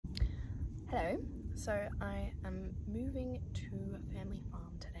Hello, so I am moving to a family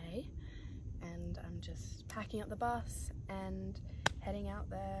farm today and I'm just packing up the bus and heading out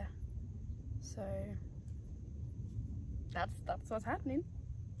there. So that's what's happening.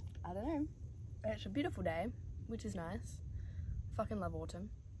 I don't know. It's a beautiful day, which is nice. Fucking love autumn.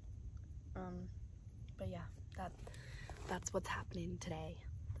 But yeah, that's what's happening today.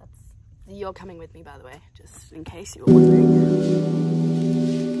 You're coming with me, by the way, just in case you were wondering.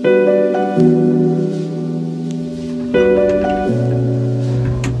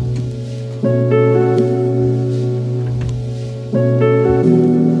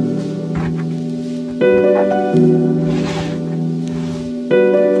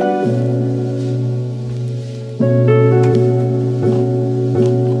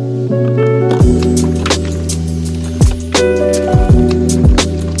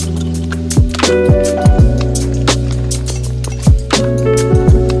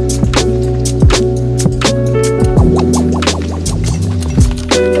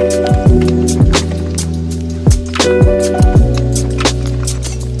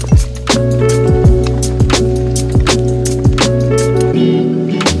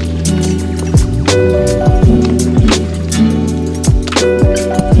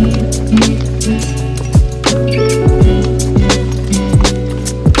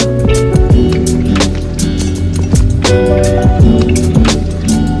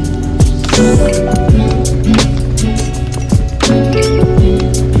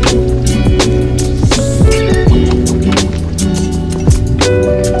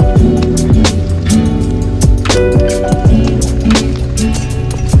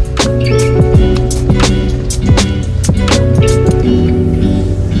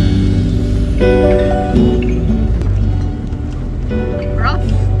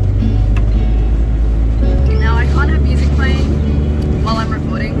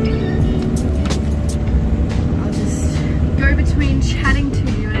 Chatting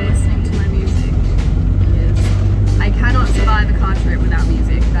to you and listening to my music because I cannot survive a car trip without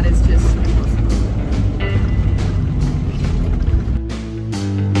music. That is just impossible.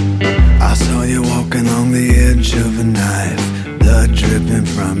 I saw you walking on the edge of a knife, blood dripping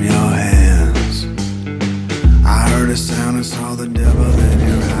from your hands. I heard a sound and saw the devil in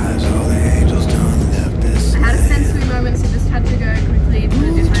your eyes. All the angels done left this land. I had a sensory moment, so just had to go quickly to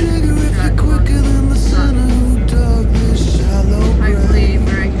a different track. Quicker than the sun who dug this shallow grave. Hopefully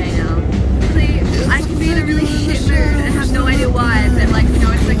we're okay now. Hopefully I can be in a really shit mood and have no idea why, but like, you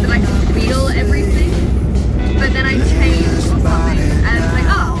know, it's like that I can feel everything, but then I change or something, and it's like,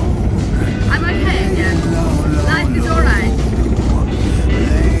 oh, I'm okay, yeah. Life is alright.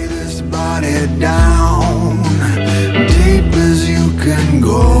 Lay this body down, deep as you can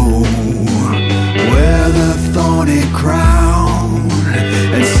go, wear the thorny crown,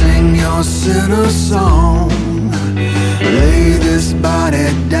 and sing your sinner song. Lay this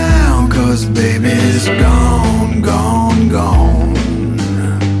body down, 'cause baby it's gone, gone, gone.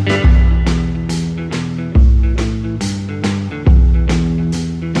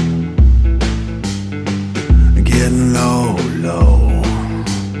 Getting low, low,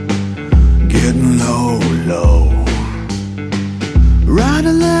 getting low, low. Write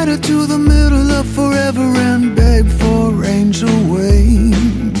a letter to the middle of forever and beg for angel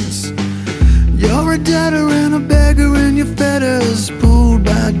wings. You're a debtor and a beggar in your fetters, pulled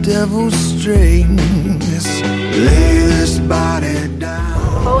by devil's strings. Lay this body down.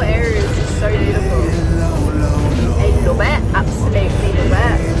 The whole area is just so beautiful. I love it, absolutely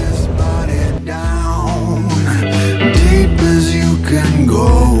love it. Lay this body down, deep as you can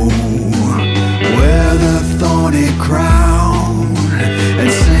go, wear the thorny crown, and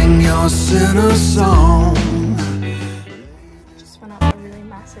sing your sinner song. Just went up a really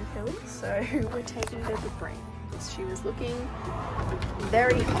massive hill, so we're taking a bit of a break because she was looking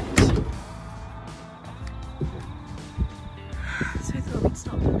very hot. So I thought we'd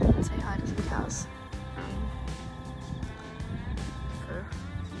stop and say hi to some cows for a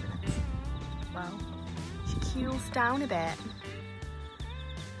few minutes. Wow, she cools down a bit.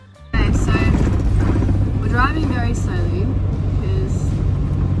 Okay, so we're driving very slowly because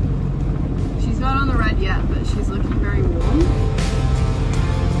she's not on the red yet, but she's looking very warm.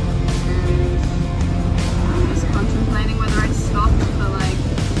 And I'm just contemplating whether I stop for like,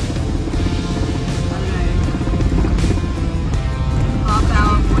 I don't know, half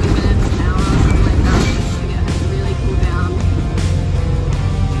hour, 40 minutes, an hour, something like that, just to get her to really cool down.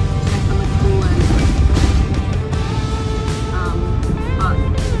 Check on the coolant. But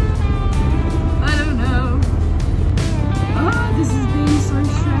I don't know. Oh, this has been so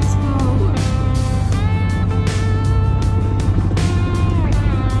stressful.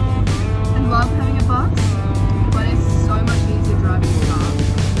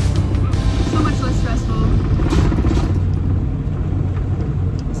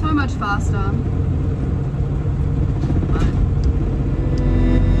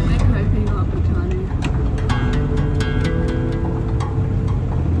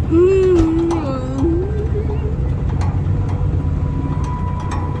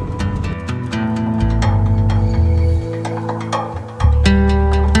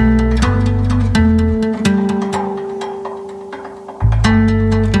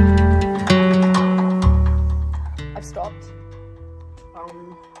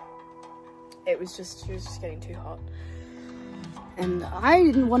 hot. And I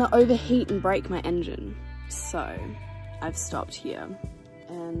didn't want to overheat and break my engine. So I've stopped here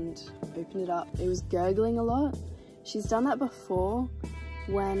and opened it up. It was gurgling a lot. She's done that before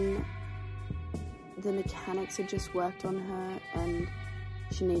when the mechanics had just worked on her and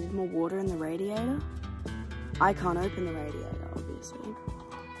she needed more water in the radiator. I can't open the radiator, obviously.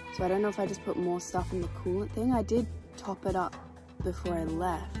 So I don't know if I just put more stuff in the coolant thing. I did top it up before I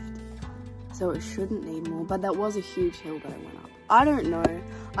left, so it shouldn't need more, but that was a huge hill that I went up. I don't know.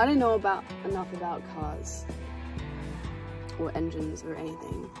 I don't know enough about cars or engines or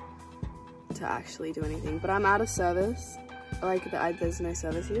anything to actually do anything, but I'm out of service. Like, there's no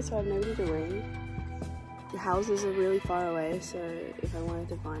service here, so I have nobody to ring. The houses are really far away, so if I wanted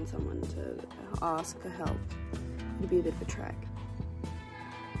to find someone to ask for help, it'd be a bit of a trek.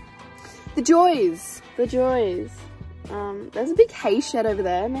 The joys! The joys! There's a big hay shed over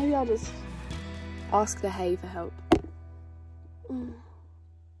there. Maybe I'll just ask the hay for help.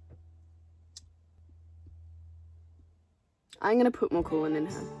 I'm gonna put more coolant in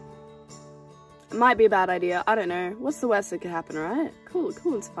her. It might be a bad idea, I don't know. What's the worst that could happen, right? Cool,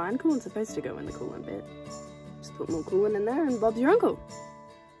 coolant's fine. Coolant's supposed to go in the coolant bit. Just put more coolant in there and Bob's your uncle.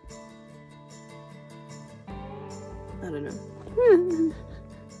 I don't know.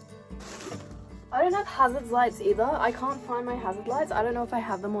 I don't have hazards lights either. I can't find my hazard lights. I don't know if I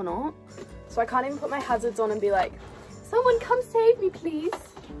have them or not. So I can't even put my hazards on and be like, someone come save me, please.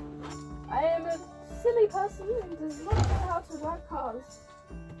 I am a silly person who does not know how to drive cars.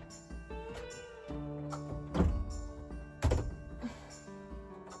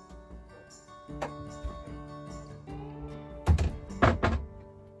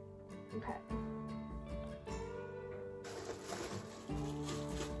 Okay.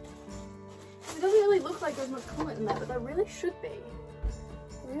 It doesn't really look like there's much coolant in there, but there really should be.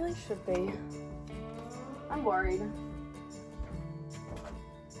 There really should be. I'm worried.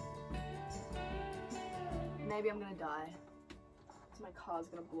 Maybe I'm gonna die. So my car's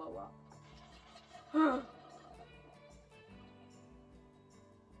gonna blow up.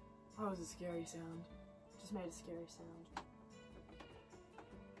 That was a scary sound. Just made a scary sound.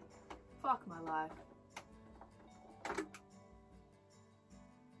 Fuck my life.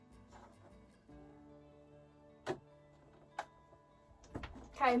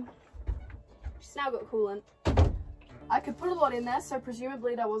 Okay, she's now got coolant. I could put a lot in there, so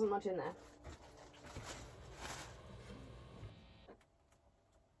presumably there wasn't much in there.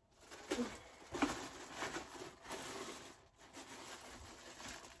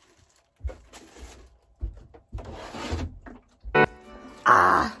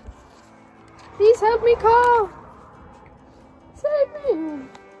 Ah! Please help me, car! Save me!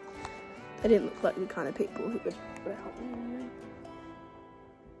 They didn't look like the kind of people who would help me anyway.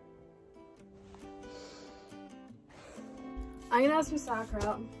 I'm gonna have some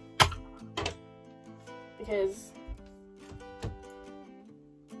sauerkraut because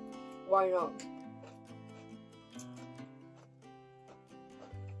why not?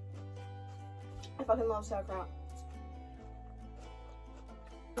 I fucking love sauerkraut.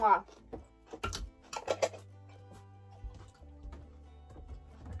 Wow.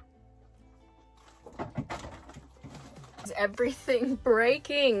 Is everything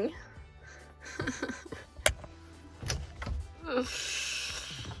breaking?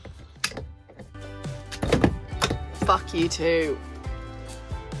 Fuck you too.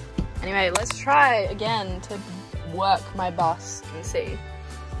 Anyway, let's try again to work my bus and see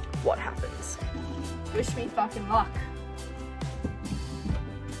what happens. Wish me fucking luck.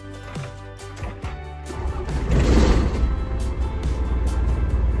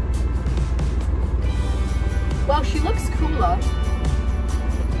 Well, she looks cooler.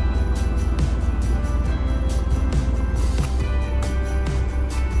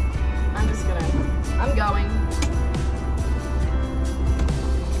 I'm going.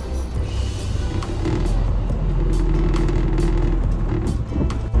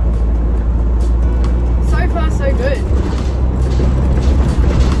 So far, so good.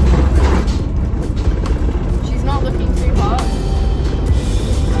 She's not looking too hot.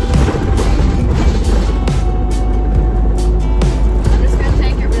 I'm just gonna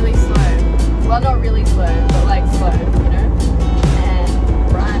take it really slow. Well, not really slow, but like slow, you know? And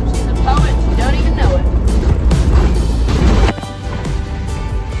rhyme, she's a poet, you don't even know it.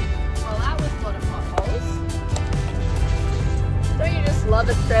 Well, that was a lot of potholes. Don't you just love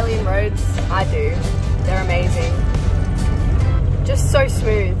Australian roads? I do. They're amazing. Just so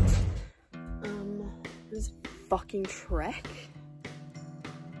smooth. This fucking trek.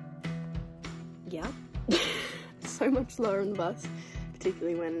 Yeah. So much slower on the bus,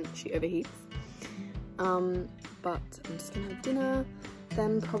 particularly when she overheats. But I'm just gonna have dinner,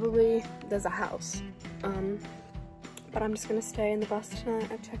 then probably there's a house. But I'm just gonna stay in the bus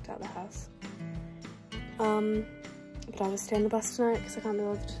tonight. I've checked out the house. But I'll just stay in the bus tonight because I can't be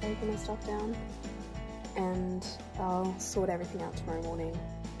bothered to take all my stuff down. And I'll sort everything out tomorrow morning.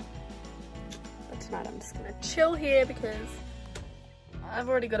 But tonight I'm just gonna chill here because I've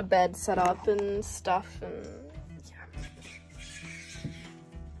already got a bed set up and stuff, and yeah.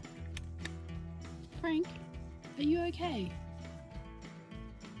 Frank, are you okay?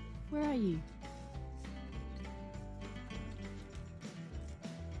 Where are you?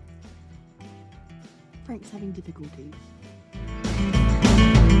 Frank's having difficulties.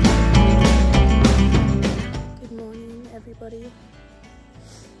 Good morning, everybody.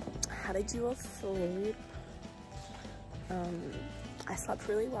 How did you all sleep? I slept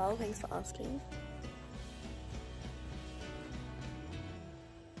really well, thanks for asking.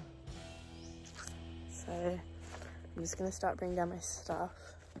 So, I'm just gonna start bringing down my stuff.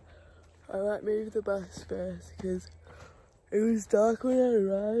 I might move the bus first because it was dark when I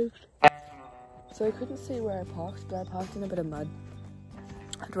arrived. So I couldn't see where I parked, but I parked in a bit of mud.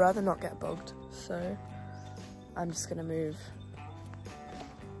 I'd rather not get bogged, so I'm just gonna move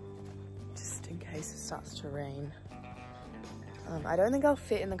just in case it starts to rain. I don't think I'll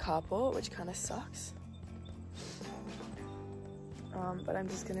fit in the carport, which kind of sucks. But I'm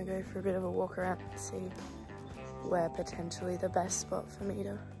just gonna go for a bit of a walk around and see where potentially the best spot for me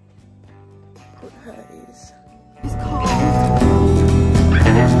to put her is. It's cold.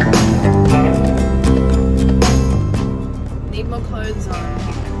 Need more clothes on.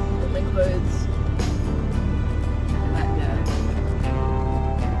 Put my clothes back there.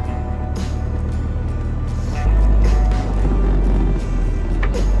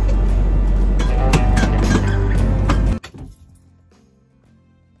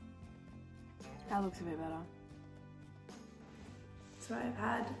 That looks a bit better. So I've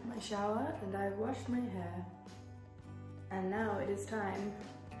had my shower and I've washed my hair. And now it is time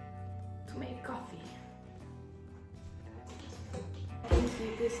to make coffee.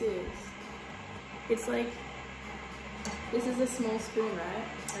 See, this is, it's like, this is a small spoon, right?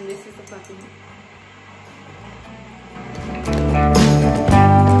 And this is the fucking,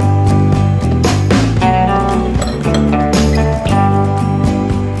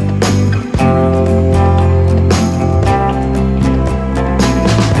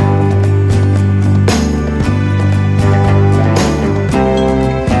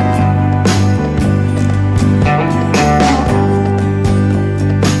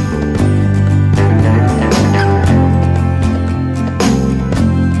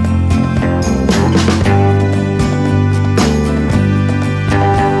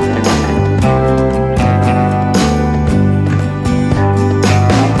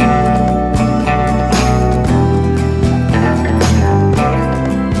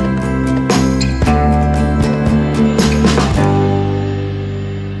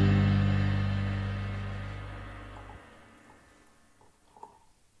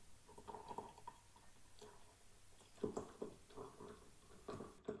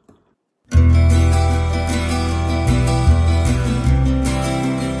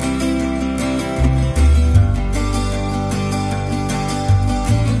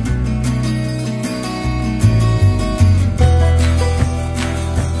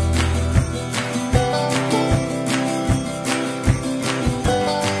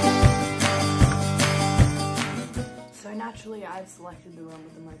 naturally I've selected the room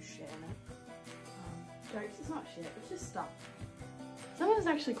with the most shit in it. Jokes, it's not shit, it's just stuff. Some of it's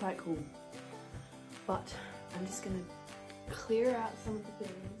actually quite cool. But I'm just gonna clear out some of the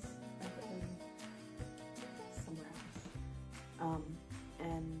things and put them somewhere else.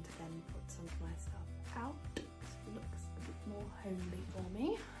 And then put some of my stuff out so it looks a bit more homely for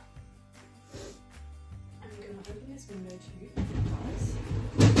me. I'm gonna open this window too, because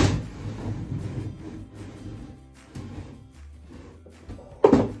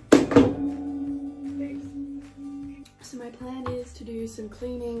so my plan is to do some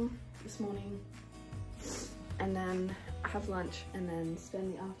cleaning this morning and then have lunch and then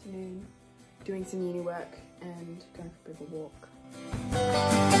spend the afternoon doing some uni work and going for a bit of a walk.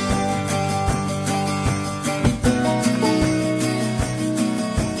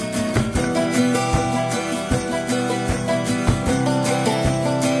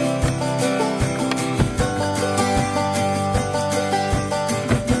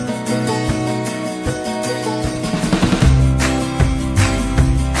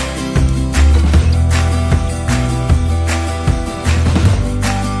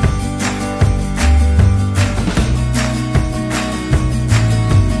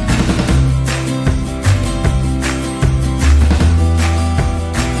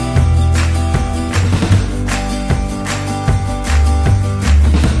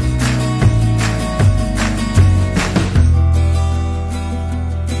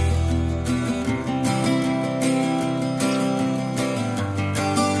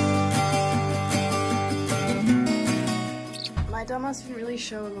 dumbass didn't really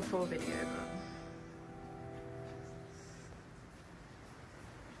show her before video,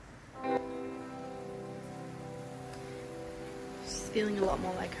 but she's feeling a lot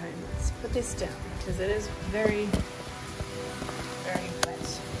more like home. Let's put this down because it is very, very wet.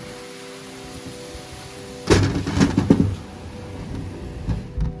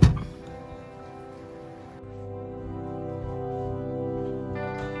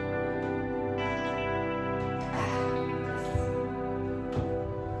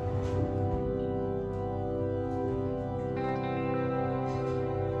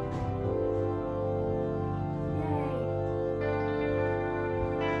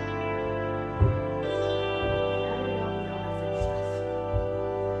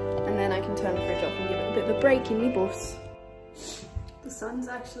 Then I can turn the fridge off and give it a bit of a break in me boss. The sun's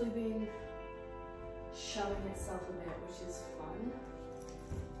actually been showing itself a bit, which is fun.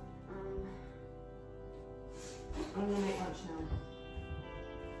 I'm gonna make lunch now.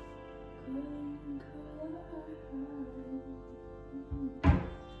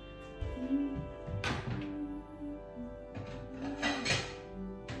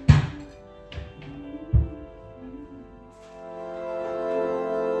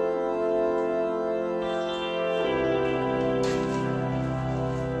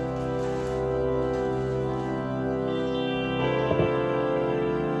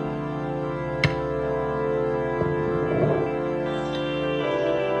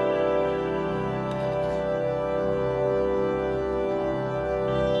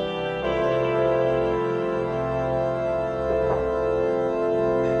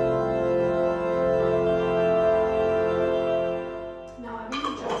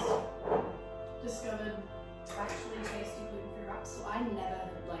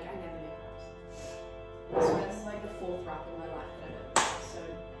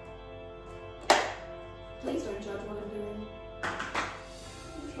 Please don't judge what I'm doing.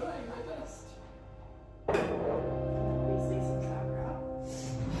 I'm trying my best. Obviously some sauerkraut.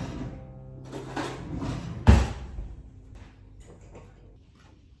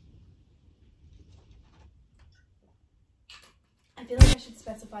 I feel like I should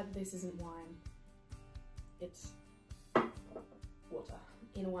specify that this isn't wine. It's water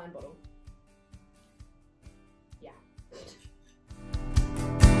in a wine bottle. Yeah.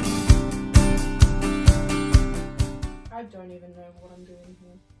 I don't even know what I'm doing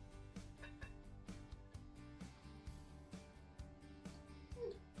here.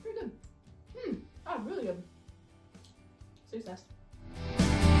 Pretty good. Oh, really good. Success.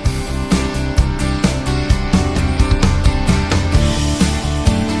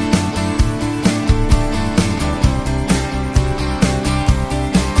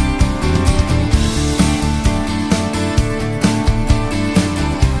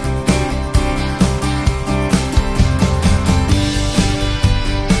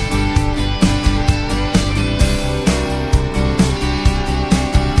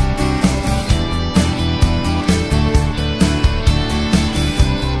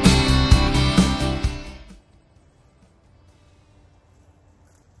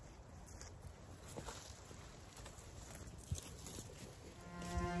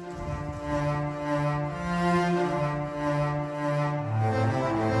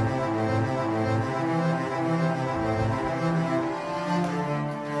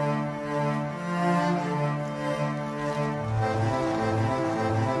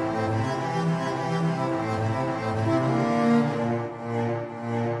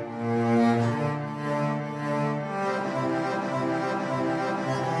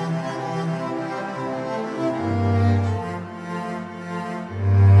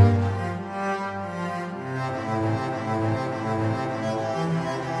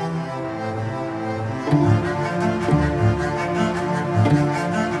 Bye.